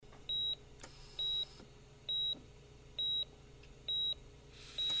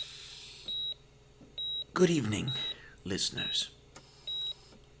Good evening, listeners.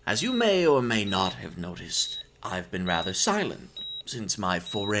 As you may or may not have noticed, I've been rather silent since my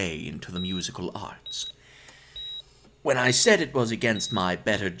foray into the musical arts. When I said it was against my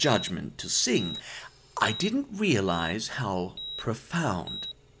better judgment to sing, I didn't realize how profound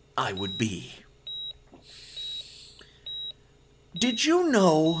I would be. Did you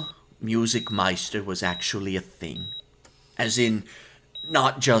know Music Meister was actually a thing? As in,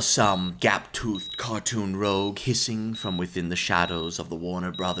 not just some gap-toothed cartoon rogue hissing from within the shadows of the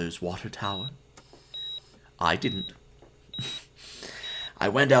Warner Brothers water tower? I didn't. I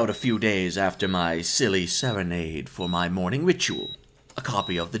went out a few days after my silly serenade for my morning ritual. A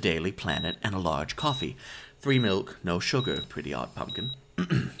copy of the Daily Planet and a large coffee. 3 milk, no sugar, pretty odd pumpkin.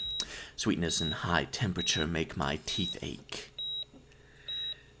 Sweetness and high temperature make my teeth ache.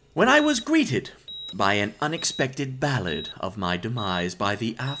 When I was greeted by an unexpected ballad of my demise by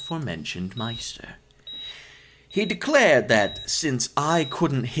the aforementioned Meister. He declared that since I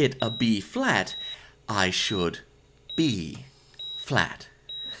couldn't hit a B flat, I should be flat.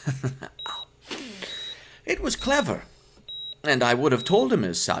 It was clever, and I would have told him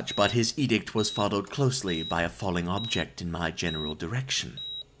as such, but his edict was followed closely by a falling object in my general direction.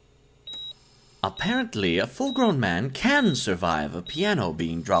 Apparently, a full-grown man can survive a piano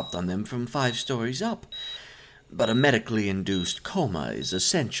being dropped on them from 5 stories up, but a medically induced coma is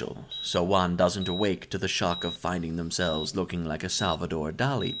essential, so one doesn't awake to the shock of finding themselves looking like a Salvador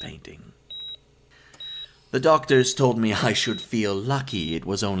Dali painting. The doctors told me I should feel lucky it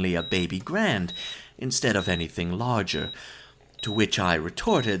was only a baby grand, instead of anything larger, to which I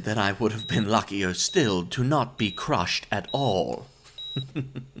retorted that I would have been luckier still to not be crushed at all.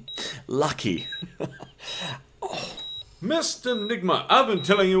 Lucky. Mr. Enigma, I've been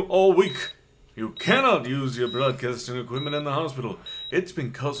telling you all week. You cannot use your broadcasting equipment in the hospital. It's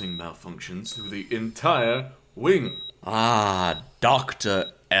been causing malfunctions through the entire wing. Ah,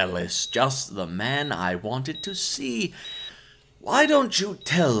 Dr. Ellis, just the man I wanted to see. Why don't you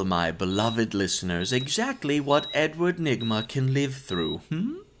tell my beloved listeners exactly what Edward Nigma can live through,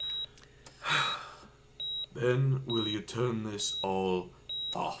 Then will you turn this all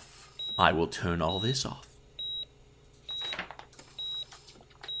off? I will turn all this off.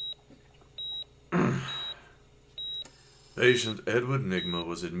 Patient Edward Nigma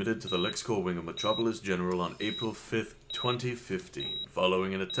was admitted to the Lexicor wing of Metropolis General on April 5th, 2015,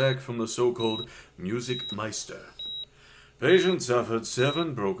 following an attack from the so-called Music Meister. Patient suffered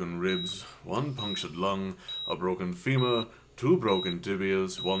 7 broken ribs, 1 punctured lung, a broken femur, 2 broken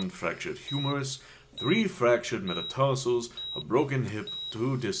tibias, 1 fractured humerus, 3 fractured metatarsals, a broken hip,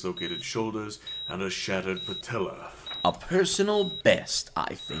 2 dislocated shoulders, and a shattered patella. A personal best,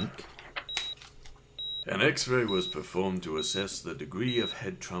 I think. An X-ray was performed to assess the degree of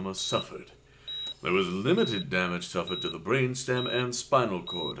head trauma suffered. There was limited damage suffered to the brainstem and spinal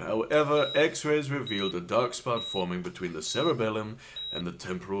cord. However, X-rays revealed a dark spot forming between the cerebellum and the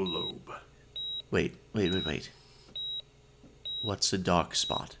temporal lobe. Wait. What's a dark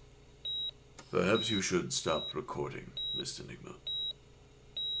spot? Perhaps you should stop recording, Mr. Nigma.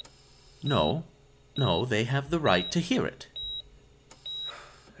 No, they have the right to hear it.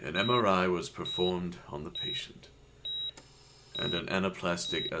 An MRI was performed on the patient, and an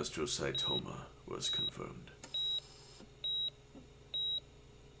anaplastic astrocytoma was confirmed.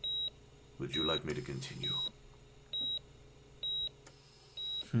 Would you like me to continue?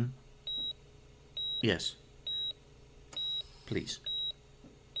 Yes. Please.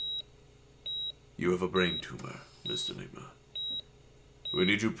 You have a brain tumor, Mr. Nigma. We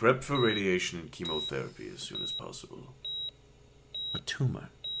need you prepped for radiation and chemotherapy as soon as possible. A tumor?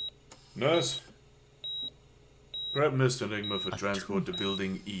 Nurse, prep Mr. Nigma for transport to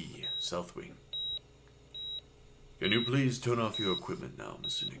Building E, South Wing. Can you please turn off your equipment now,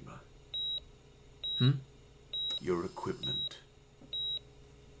 Mr. Nigma? Hmm? Your equipment.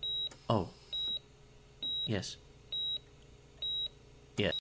 Oh. Yes.